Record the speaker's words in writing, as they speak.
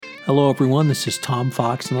Hello, everyone. This is Tom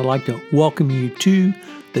Fox, and I'd like to welcome you to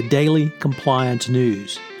the Daily Compliance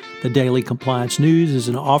News. The Daily Compliance News is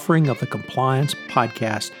an offering of the Compliance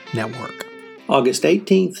Podcast Network. August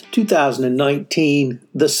 18th, 2019,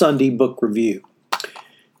 the Sunday Book Review.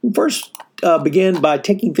 First, begin by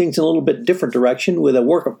taking things in a little bit different direction with a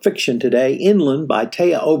work of fiction today, Inland by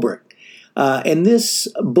Téa Obrecht. In this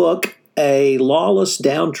book, a lawless,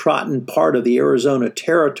 downtrodden part of the Arizona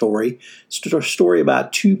Territory, a story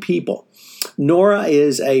about two people. Nora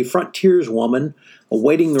is a frontierswoman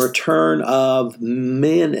awaiting the return of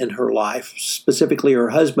men in her life, specifically her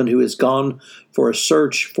husband, who has gone for a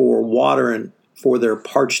search for water and for their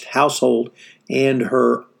parched household, and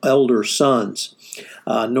her elder sons.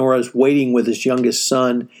 Nora is waiting with her youngest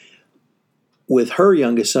son, who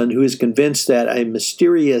is convinced that a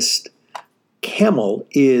mysterious camel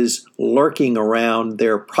is lurking around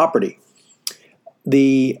their property.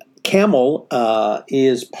 The camel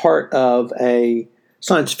is part of a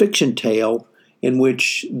science fiction tale in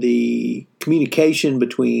which the communication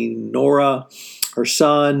between Nora, her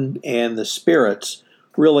son, and the spirits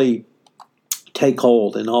really take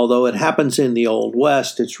hold. And although it happens in the Old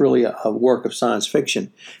West, it's really a work of science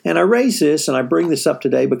fiction. And I raise this and I bring this up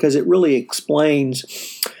today because it really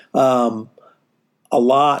explains a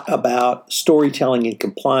lot about storytelling and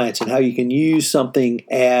compliance and how you can use something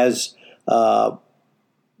as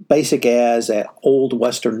basic as an old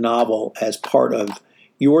Western novel as part of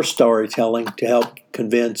your storytelling to help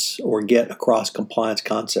convince or get across compliance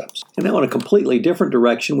concepts. And now in a completely different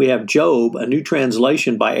direction, we have Job, a new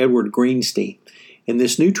translation by Edward Greenstein. In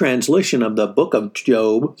this new translation of the book of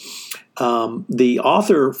Job, the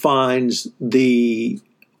author finds the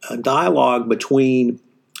dialogue between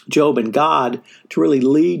Job and God to really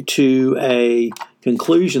lead to a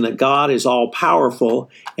conclusion that God is all-powerful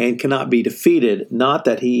and cannot be defeated, not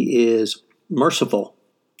that he is merciful.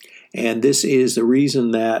 And this is the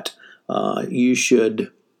reason that you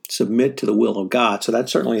should submit to the will of God. So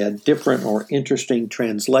that's certainly a different or interesting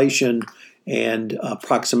translation and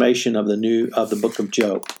approximation of the book of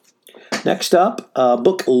Job. Next up,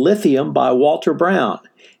 book Lithium by Walter Brown.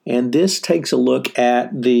 And this takes a look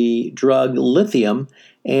at the drug lithium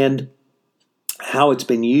and how it's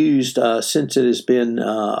been used since it has been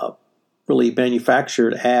really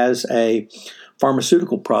manufactured as a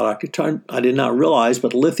pharmaceutical product. I did not realize,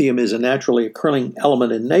 but lithium is a naturally occurring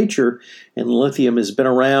element in nature, and lithium has been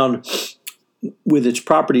around with its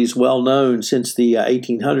properties well known since the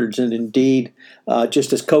 1800s. And indeed,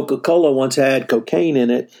 just as Coca-Cola once had cocaine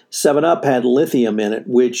in it, 7-Up had lithium in it,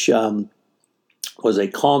 which was a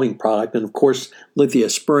calming product. And of course, Lithia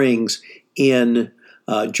Springs in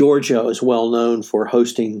Georgia is well known for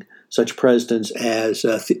hosting such presidents as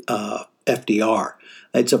FDR.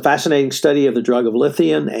 It's a fascinating study of the drug of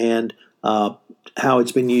lithium and how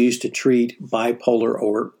it's been used to treat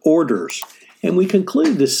bipolar orders. And we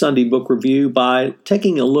conclude this Sunday book review by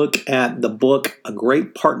taking a look at the book A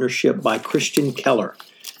Great Partnership by Christian Keller.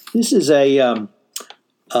 This is a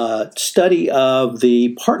study of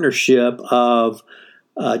the partnership of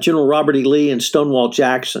General Robert E. Lee and Stonewall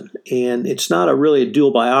Jackson. And it's not really a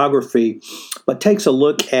dual biography, but takes a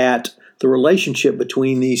look at the relationship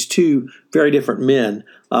between these two very different men.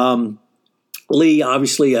 Lee,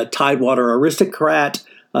 obviously a Tidewater aristocrat,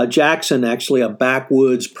 Jackson, actually a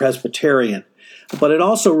backwoods Presbyterian. But it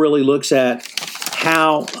also really looks at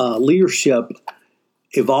how leadership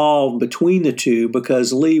evolved between the two,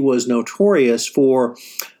 because Lee was notorious for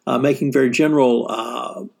making very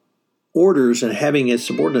general orders and having his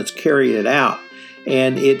subordinates carry it out.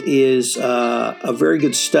 And it is a very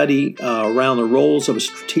good study around the roles of a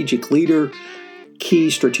strategic leader, key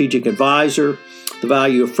strategic advisor, the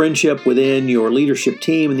value of friendship within your leadership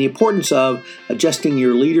team, and the importance of adjusting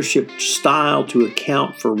your leadership style to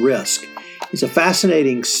account for risk. It's a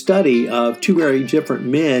fascinating study of two very different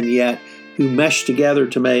men, yet who mesh together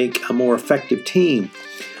to make a more effective team.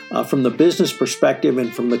 From the business perspective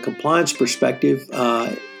and from the compliance perspective,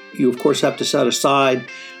 you, of course, have to set aside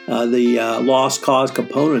the lost cause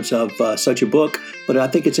components of such a book. But I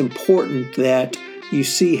think it's important that you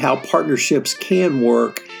see how partnerships can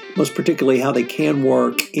work, most particularly how they can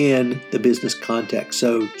work in the business context.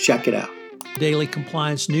 So check it out. Daily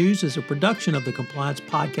Compliance News is a production of the Compliance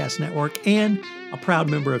Podcast Network and a proud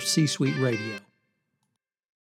member of C-Suite Radio.